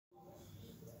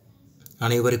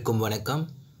அனைவருக்கும் வணக்கம்.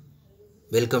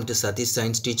 Welcome to Satish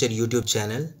Science Teacher YouTube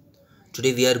channel.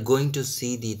 Today we are going to see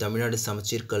the Tamil Nadu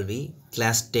Samachir Kalvi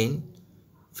class 10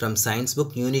 from Science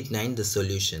book Unit 9 the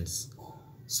solutions.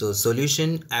 So solution,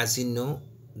 as you know,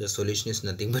 the solution is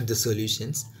nothing but the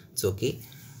solutions. It's okay.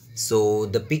 So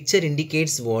the picture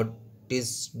indicates what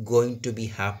is going to be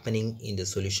happening in the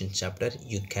solution chapter.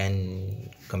 You can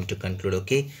come to conclude.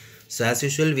 Okay. So as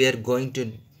usual we are going to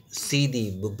see the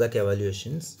book back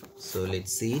evaluations. So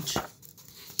let's see it.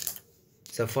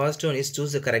 So first one is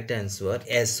choose the correct answer.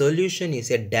 A solution is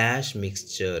a dash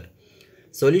mixture.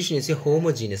 Solution is a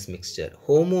homogeneous mixture.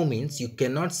 Homo means you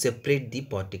cannot separate the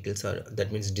particles, or that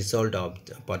means dissolved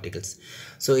particles.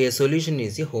 So a solution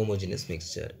is a homogeneous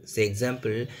mixture. Say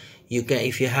example, you can,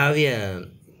 if you have a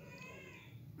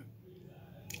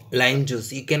lime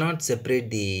juice, you cannot separate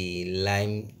the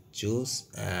lime juice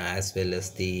as well as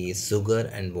the sugar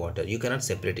and water. You cannot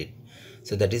separate it.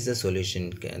 So that is the solution,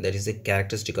 that is a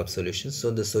characteristic of solution. So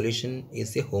the solution is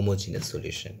a homogeneous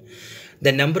solution.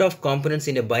 The number of components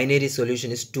in a binary solution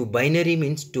is 2. Binary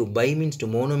means 2, bi means 2,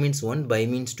 mono means 1, bi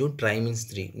means 2, tri means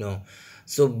 3. No.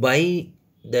 So bi,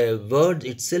 the word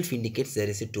itself indicates there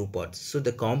is a 2 parts. So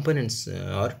the components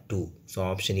are 2. So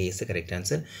option A is the correct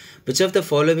answer. Which of the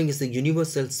following is the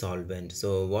universal solvent? So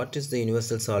what is the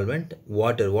universal solvent?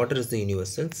 Water. Water is the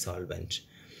universal solvent.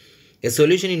 A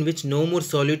solution in which no more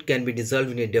solute can be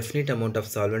dissolved in a definite amount of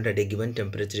solvent at a given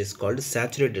temperature is called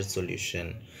saturated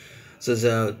solution.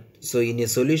 So in a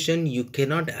solution you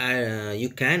cannot add, you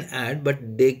can add, but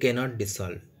they cannot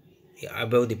dissolve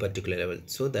above the particular level.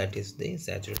 So that is the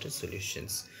saturated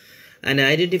solutions. And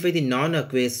identify the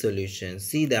non-aqueous solutions.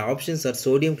 See, the options are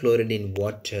sodium chloride in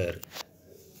water.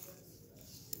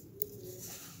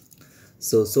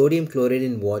 So sodium chloride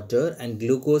in water and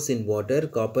glucose in water,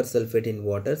 copper sulfate in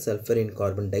water, sulfur in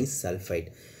carbon disulfide.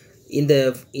 In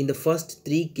the first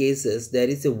 3 cases there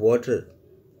is a water.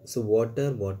 So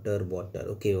water.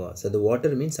 Okay, so the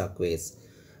water means aqueous.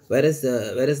 Whereas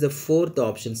the fourth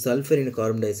option, sulfur in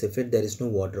carbon disulfide, there is no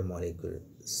water molecule.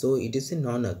 So it is a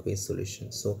non-aqueous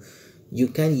solution. So you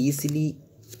can easily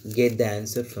get the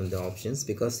answer from the options,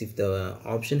 because if the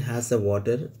option has a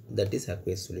water, that is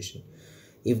aqueous solution.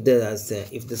 If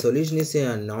the solution is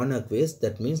a non-aqueous,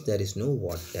 that means there is no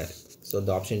water. So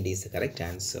the option D is the correct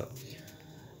answer.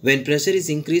 When pressure is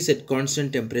increased at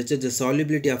constant temperature, the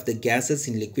solubility of the gases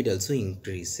in liquid also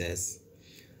increases.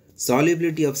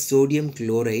 Solubility of sodium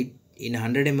chloride in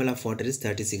 100 ml of water is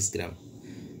 36 gram.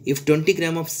 If 20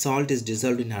 gram of salt is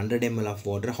dissolved in 100 ml of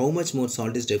water, how much more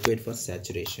salt is required for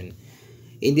saturation?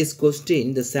 In this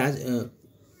question, the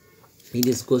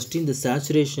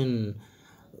saturation,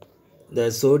 the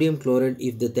sodium chloride,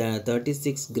 if the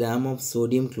 36 gram of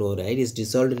sodium chloride is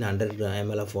dissolved in 100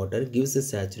 ml of water, gives a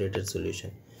saturated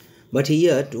solution. But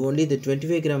here only the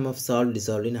 25 gram of salt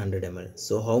dissolved in 100 ml.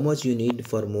 So how much you need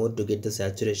for more to get the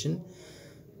saturation?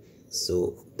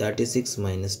 So 36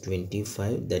 minus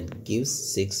 25, that gives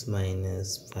 6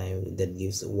 minus 5, that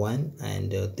gives 1,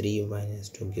 and 3 minus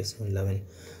 2 gives 11.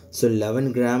 So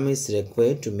 11 gram is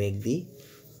required to make the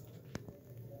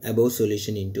above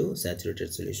solution into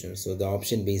saturated solution. So the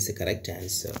option B is the correct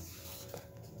answer.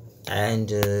 And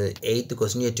 8th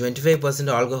question, a 25%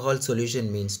 alcohol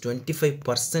solution means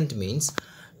 25% means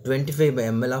 25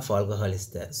 ml of alcohol is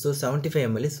there. So 75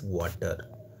 ml is water.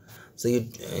 So you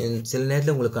சில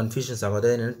நேரத்தில் உங்களுக்கு confusions ஆகும்.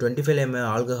 அதாவது என்னென்னா 25 ml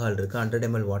alcohol இருக்குது, 100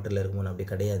 ml வாட்டரில் இருக்குமோ, அப்படி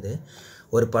கிடையாது.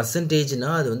 ஒரு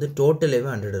பர்சன்டேஜ்னால் அது வந்து டோட்டலாகவே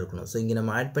 100 இருக்கணும். ஸோ இங்கே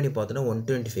நம்ம ஆட் பண்ணி பார்த்தோன்னா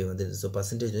 125 வந்துடுது. ஸோ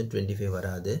பர்சன்டேஜ் வந்து 25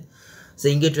 வராது. ஸோ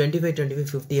இங்கே 25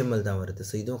 50 ml தான் வருது.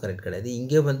 ஸோ இதுவும் கரெக்ட் கிடையாது.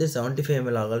 இங்கே வந்து 75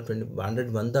 ml ஆல்கஹால்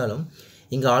 100 வந்தாலும்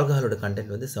இங்கே ஆல்கஹாலோட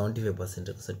கண்டென்ட் வந்து 75%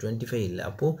 இருக்குது. ஸோ 25 இல்லை.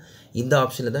 அப்போது இந்த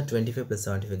ஆப்ஷனில் தான் 25 +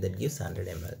 75 that gives 100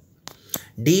 ml.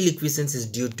 Deliquescence is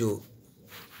due to,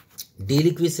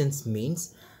 deliquescence means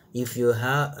if you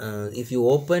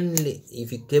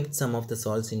kept some of the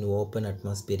salts in open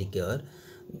atmospheric air,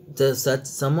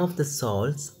 some of the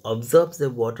salts absorbs the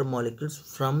water molecules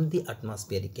from the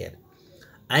atmospheric air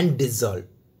and dissolve.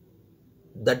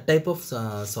 That type of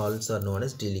salts are known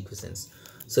as deliquescence.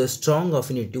 So strong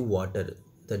affinity to water.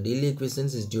 The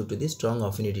deliquescence is due to the strong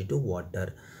affinity to water.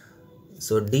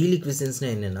 So deliquescence na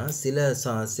enna,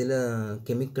 sila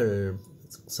chemical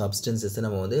substances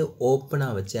நம்ம வந்து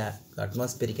ஓப்பனாக வச்சு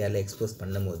atmospheric ஏரில் expose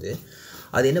பண்ணும் போது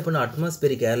அது என்ன பண்ண,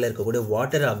 அட்மாஸ்பியரிக் ஏரில் இருக்கக்கூடிய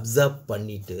வாட்டரை அப்சர்வ்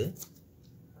பண்ணிவிட்டு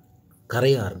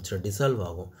கரைய ஆரம்பிச்சிடும், டிசால்வ்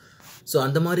ஆகும். ஸோ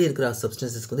அந்த மாதிரி இருக்கிற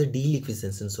சப்ஸ்டன்சஸ்க்கு வந்து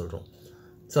டீலிக்விசன்ஸ்ன்னு சொல்கிறோம்.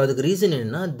 ஸோ அதுக்கு ரீசன்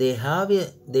என்னென்னா,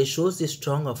 தே shows the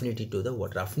strong affinity to the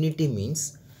water. Affinity means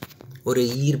ஒரு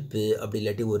ஈர்ப்பு, அப்படி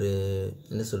இல்லாட்டி ஒரு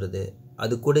என்ன சொல்கிறது,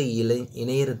 அது கூட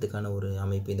இணையறதுக்கான ஒரு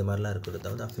அமைப்பு இந்த மாதிரிலாம் இருக்கிறது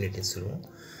வந்து அஃபினிட்டி சொல்லுவோம்.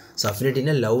 ஸோ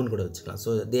அஃபினிட்டினா லவ்னு கூட வச்சுக்கலாம்.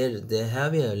 So they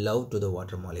have a love to the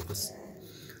water molecules.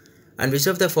 And which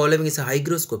of the following is a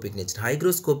hygroscopic nature?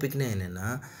 ஹைக்ரோஸ்கோபிக்னா என்னென்னா,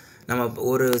 நம்ம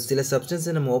ஒரு சில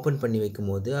சப்ஸ்டன்ஸை நம்ம ஓப்பன் பண்ணி வைக்கும்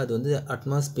போது அது வந்து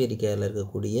அட்மாஸ்பியரிக் ஏரில்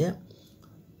இருக்கக்கூடிய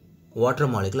வாட்டர்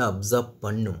மாலிகுலை அப்சார்ப்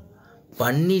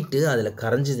பண்ணிவிட்டு அதில்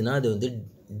கரைஞ்சிதுன்னா அது வந்து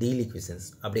டீலிக்விசன்ஸ்.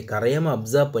 அப்படி கரையாமல்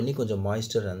அப்சார்ப் பண்ணி கொஞ்சம்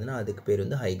மாய்ஸ்டர் இருந்ததுன்னா அதுக்கு பேர்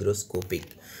வந்து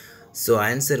ஹைக்ரோஸ்கோபிக். ஸோ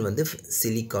ஆன்சர் வந்து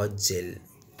silica gel.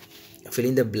 Fill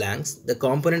in the blanks. The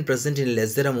component present in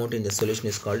lesser amount in the solution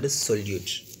is called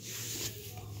solute.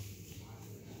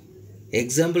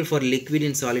 Example for liquid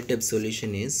in solid type solution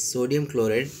is sodium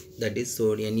chloride, that is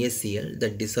NaCl,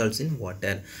 that dissolves in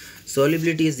water.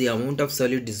 Solubility is the amount of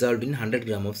solute dissolved in 100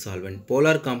 gram of solvent.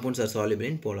 Polar compounds are soluble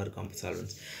in polar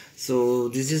solvents. So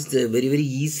this is the very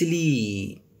easily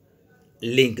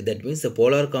linked. That means the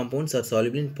polar compounds are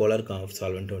soluble in polar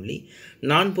solvent only.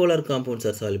 Non-polar compounds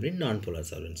are soluble in non-polar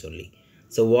solvents only.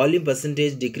 So volume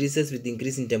percentage decreases with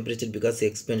increase in temperature because of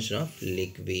expansion of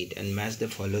liquid. And match the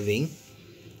following.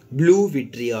 Blue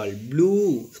vitriol. Blue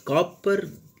copper.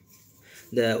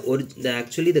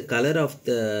 Actually the color of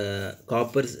the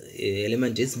copper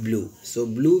element is blue. So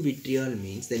blue vitriol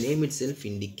means the name itself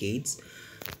indicates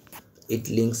it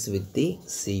links with the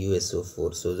CuSO4.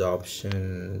 So the option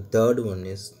third one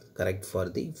is correct for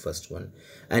the first one.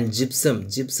 And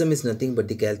gypsum is nothing but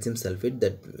the calcium sulfate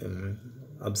that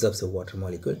absorbs a water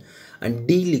molecule. And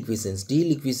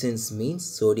deliquescence means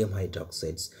sodium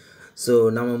hydroxides. So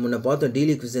நம்ம முன்ன பார்த்தோம்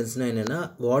டீலிக்விசன்ஸ்னால் என்னென்னா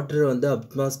வாட்டரை வந்து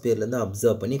அட்மாஸ்பியர்லேருந்து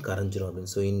observe பண்ணி கரைஞ்சிரும்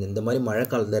அப்படின்னு. So இந்த மாதிரி மழை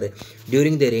காலத்தில்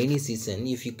during the rainy season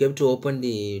if you kept to open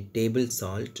the table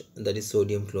salt, that is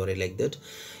sodium chloride, like that,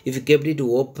 if you kept it to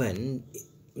open,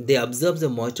 they absorb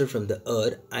the moisture from the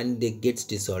air and they gets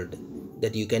dissolved,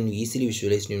 that you can easily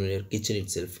visualize in your kitchen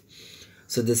itself.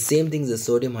 So the same thing is the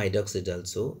sodium hydroxide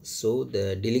also. So the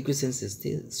deliquescence is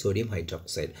the sodium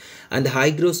hydroxide. And the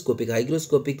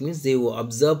hygroscopic means they will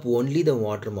absorb only the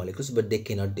water molecules but they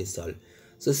cannot dissolve.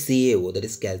 So CaO, that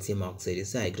is calcium oxide,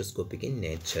 is hygroscopic in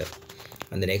nature.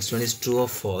 And the next one is true or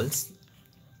false.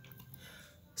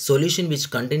 Solution which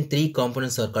contains 3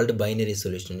 components are called binary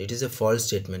solution. It is a false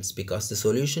statement because the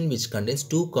solution which contains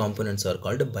 2 components are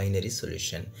called a binary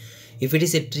solution. If it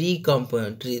is a three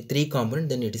component,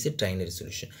 then it is a trinary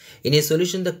solution. In a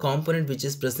solution, the component which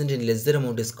is present in lesser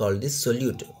amount is called the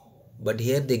solute. But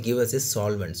here they give us a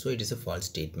solvent, so it is a false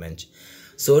statement.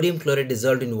 Sodium chloride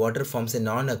dissolved in water forms a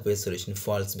non-aqueous solution.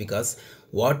 False, because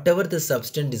whatever the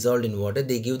substance dissolved in water,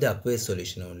 they give the aqueous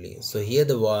solution only. So here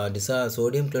the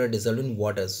sodium chloride dissolved in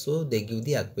water, so they give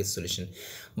the aqueous solution.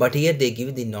 But here they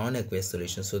give the non-aqueous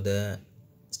solution, so the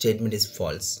statement is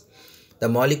false. The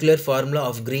molecular formula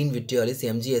of green vitriol is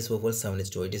MgSO4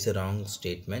 7:2. It is a wrong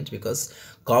statement because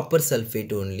copper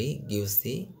sulfate only gives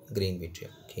the green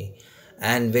vitriol. Okay.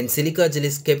 And when silica gel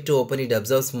is kept to open, it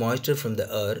absorbs moisture from the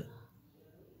air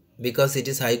because it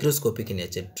is hygroscopic in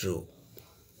nature. True.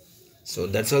 So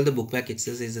that's all the book pack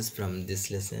exercises from this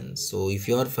lesson. So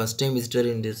if you are first time visitor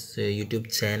in this YouTube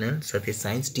channel, so if a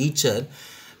science teacher,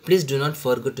 please do not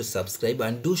forget to subscribe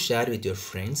and do share with your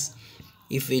friends.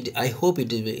 I hope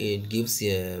it gives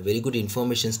very good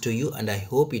informations to you, and I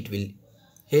hope it will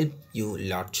help you a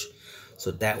lot.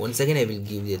 So that once again I will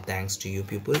give the thanks to you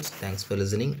pupils. Thanks for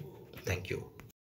listening. Thank you.